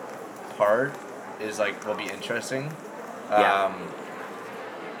whole part is like will be interesting. Yeah.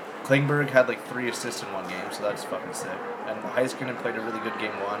 Klingberg had like 3 assists in one game, so that's fucking sick. And Heiskanen played a really good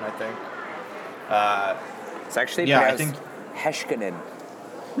game 1, I think. It's actually yeah, I pronounced Heshkanen.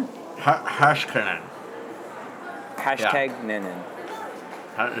 Heiskanen. Hashtag Nenen.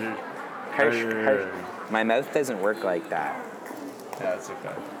 My mouth doesn't work like that. Yeah, it's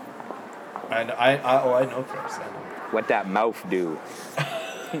okay. I know Chris. I know. What that mouth do?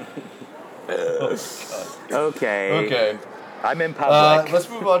 Oh, God. Okay. Okay. I'm in public. Let's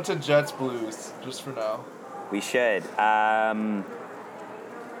move on to Jets Blues, just for now. We should.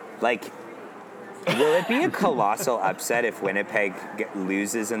 Like, will it be a colossal upset if Winnipeg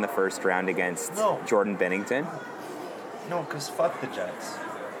loses in the first round against No. Jordan Binnington? No, because fuck the Jets.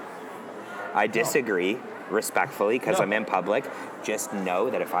 I disagree respectfully because No. I'm in public. Just know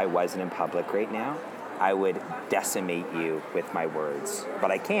that if I wasn't in public right now, I would decimate you with my words.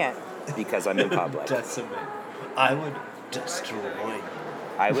 But I can't because I'm in public. Decimate. I would destroy you.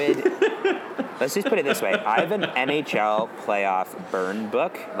 I would, let's just put it this way. I have an NHL playoff burn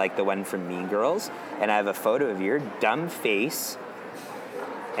book, like the one from Mean Girls, and I have a photo of your dumb face,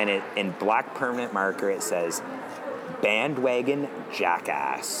 and it in black permanent marker it says, bandwagon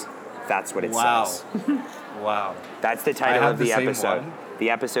jackass. That's what it says. Wow. That's the title have of the the same episode. one. The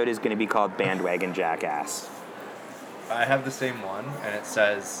episode is going to be called Bandwagon Jackass. I have the same one, and it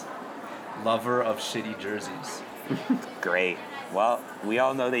says, lover of shitty jerseys. Great. Well, we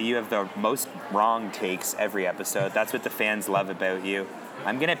all know that you have the most wrong takes every episode. That's what the fans love about you.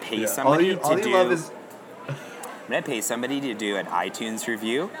 I'm going to pay somebody all to you do... love is I'm gonna pay somebody to do an iTunes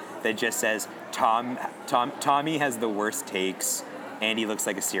review that just says Tommy has the worst takes and he looks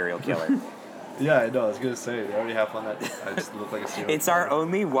like a serial killer. Yeah, I know. I was gonna say they already have one that I just look like a serial It's our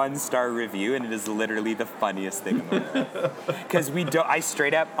only 1-star review and it is literally the funniest thing in the world. Because I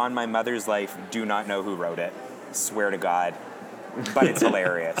straight up on my mother's life do not know who wrote it. Swear to God, but it's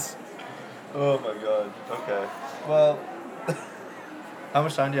hilarious. Oh my god. Okay. Well, how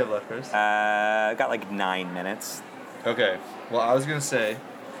much time do you have left, Chris? I got like 9 minutes. Okay. Well, I was gonna say,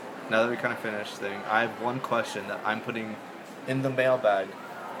 now that we kind of finished thing, I have one question that I'm putting in the mailbag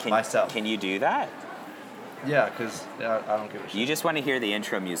myself. Can you do that? Yeah, because I don't give a shit. You just want to hear the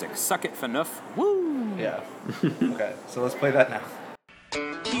intro music. Suck it, Fanuff. Woo! Yeah. Okay, so let's play that now.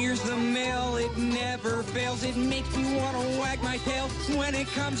 Here's the mail, it never fails. It makes me want to wag my tail. When it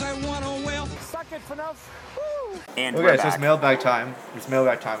comes, I want to wail. Suck it, Fanuff. Woo! And Okay, we're so back. it's mailbag time. It's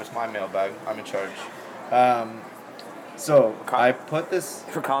mailbag time. It's my mailbag. I'm in charge. So I put this.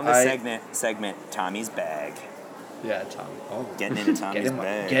 We're calling this segment Tommy's Bag. Yeah, Tom. Oh. Getting into Tommy's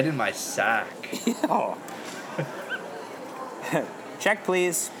bag. Get in my sack. Oh. Check,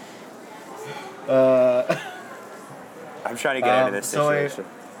 please. Uh, I'm trying to get out of this so situation.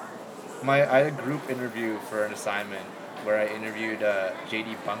 I had a group interview for an assignment where I interviewed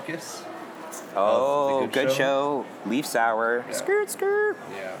JD Bunkus. Oh, The Good good show. Leafs Hour. Yeah. Skirt.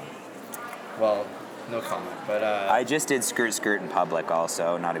 Yeah. Well, no comment. But I just did skirt in public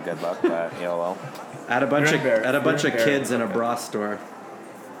also. Not a good look, but well. At a bunch You're of embarrassed. kids in a bra store.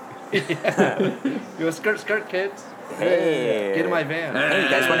 you skirt kids. Hey. Get in my van. Hey, you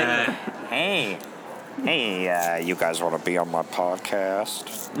guys want to? Hey, you guys want to be on my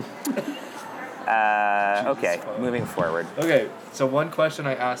podcast? Okay, moving forward. Okay, so one question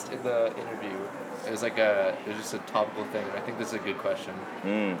I asked in the interview is it was just a topical thing. I think this is a good question.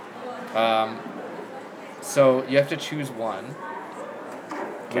 So you have to choose one.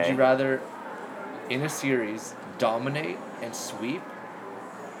 Would Okay. you rather, in a series, dominate and sweep,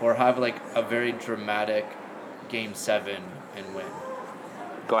 or have like a very dramatic Game 7 and win?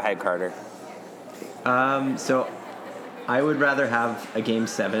 Go ahead, Carter. So I would rather have a Game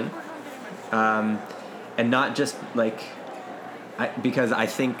 7. And not just because I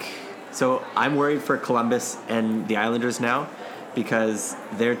think, so I'm worried for Columbus and the Islanders now, because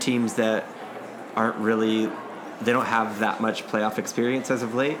they're teams that aren't really, they don't have that much playoff experience as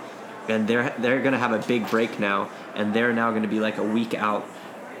of late, and they're going to have a big break now, and they're now going to be like a week out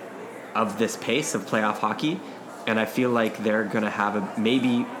of this pace of playoff hockey, and I feel like they're going to have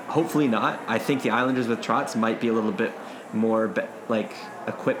maybe, hopefully not. I think the Islanders with Trotz might be a little bit more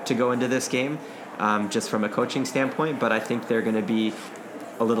equipped to go into this game, just from a coaching standpoint, but I think they're going to be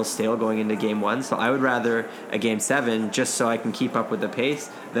a little stale going into Game 1, so I would rather a Game 7 just so I can keep up with the pace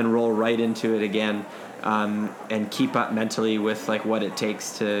than roll right into it again, and keep up mentally with what it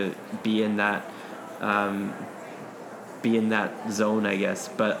takes to be in that zone, I guess.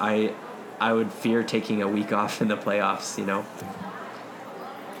 But I would fear taking a week off in the playoffs,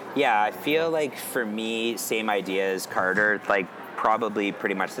 Yeah, I feel like for me, same idea as Carter, probably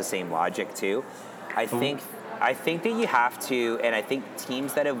pretty much the same logic too. I think that you have to, and I think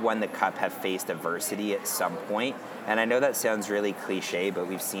teams that have won the Cup have faced adversity at some point. And I know that sounds really cliche, but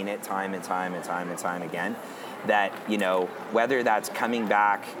we've seen it time and time again. That, whether that's coming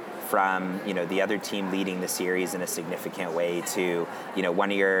back from, the other team leading the series in a significant way to,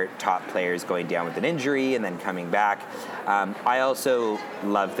 one of your top players going down with an injury and then coming back. I also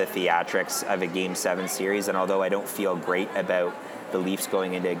love the theatrics of a Game 7 series, and although I don't feel great about the Leafs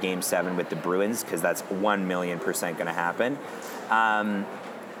going into Game 7 with the Bruins, because that's 1,000,000% going to happen, I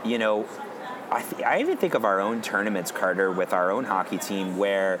even think of our own tournaments, Carter, with our own hockey team,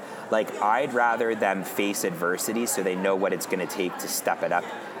 where I'd rather them face adversity so they know what it's going to take to step it up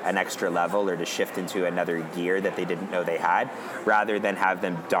an extra level or to shift into another gear that they didn't know they had, rather than have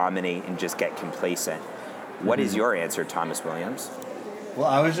them dominate and just get complacent. What is your answer, Thomas Williams? Well,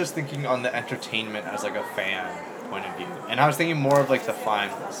 I was just thinking on the entertainment as a fan point of view, and I was thinking more of the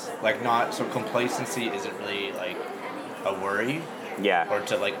finals, not so complacency isn't really a worry. Yeah. Or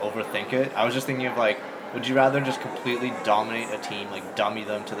to overthink it. I was just thinking of would you rather just completely dominate a team, dummy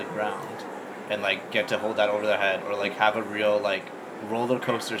them to the ground, and get to hold that over their head, or have a real roller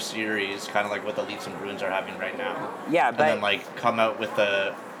coaster series, kind of like what the Leafs and Bruins are having right now. Yeah, but and then come out with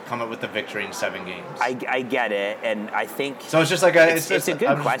the victory in 7 games. I get it, and I think so. It's just it's a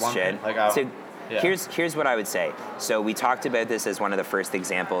good question. Yeah. Here's what I would say. So we talked about this as one of the first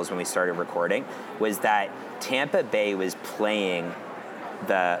examples when we started recording, was that Tampa Bay was playing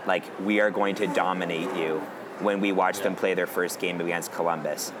the we are going to dominate you when we watched them play their first game against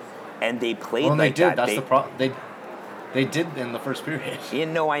Columbus, and they played well, like they did. that. That's the problem. They did in the first period.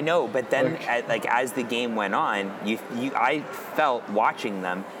 I know, but then as the game went on, I felt watching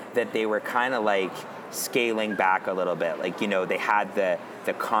them that they were kind of scaling back a little bit. They had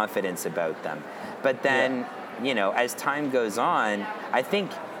the confidence about them. But then, as time goes on, I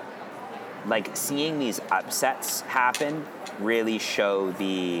think seeing these upsets happen really show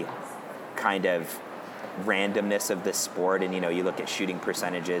the kind of randomness of the sport, and you look at shooting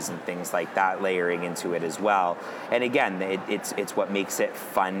percentages and things like that layering into it as well. And again, it's what makes it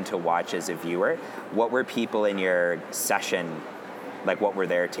fun to watch as a viewer. What were people in your session, what were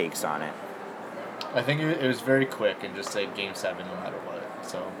their takes on it? I think it was very quick and just said Game 7 no matter what.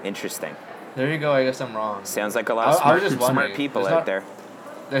 So Interesting. there you go. I guess I'm wrong. Sounds like a lot of I was just smart wondering, people there's out not- there.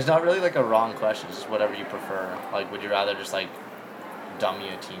 There's not really a wrong question. It's just whatever you prefer. Would you rather just dummy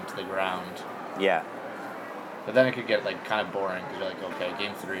a team to the ground? Yeah. But then it could get kind of boring because you're okay,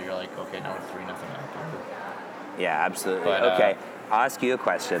 Game 3. You're okay, now we're 3-0 up. Yeah, absolutely. But, okay, I'll ask you a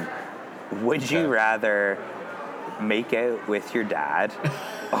question. Would you Okay. rather make out with your dad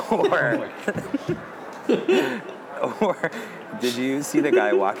or Did you see the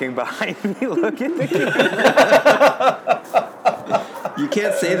guy walking behind me? Look at the You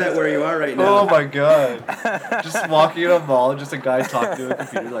can't say that where you are right now. Oh my god. Just walking in a mall, just a guy talking to a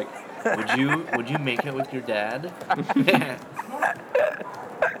computer like, would you make it with your dad?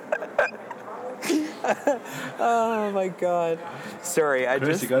 Oh my god. Sorry,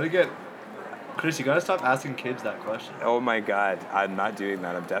 Chris, you gotta stop asking kids that question. Oh my god, I'm not doing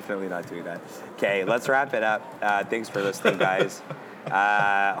that. I'm definitely not doing that. Okay, let's wrap it up. Thanks for listening, guys.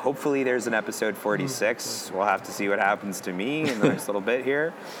 Hopefully there's an episode 46. We'll have to see what happens to me in the next little bit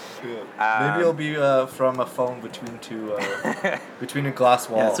here. Maybe it'll be from a phone between a glass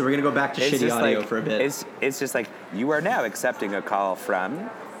wall. Yeah, so we're gonna go back to It's shitty just audio like- for a bit. It's just like, you are now accepting a call from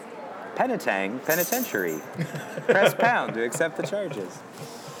Penetang Penitentiary. Press pound to accept the charges.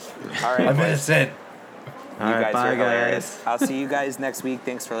 All right, I'm boys. innocent. You All right, guys bye, are hilarious. guys. I'll see you guys next week.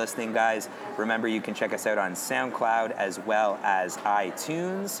 Thanks for listening, guys. Remember, you can check us out on SoundCloud as well as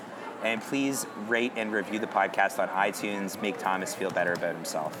iTunes. And please rate and review the podcast on iTunes. Make Thomas feel better about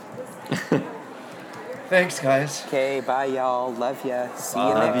himself. Thanks, guys. Okay, bye, y'all. Love ya. See you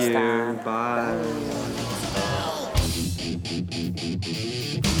Love next you. time.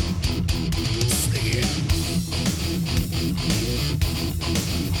 Bye.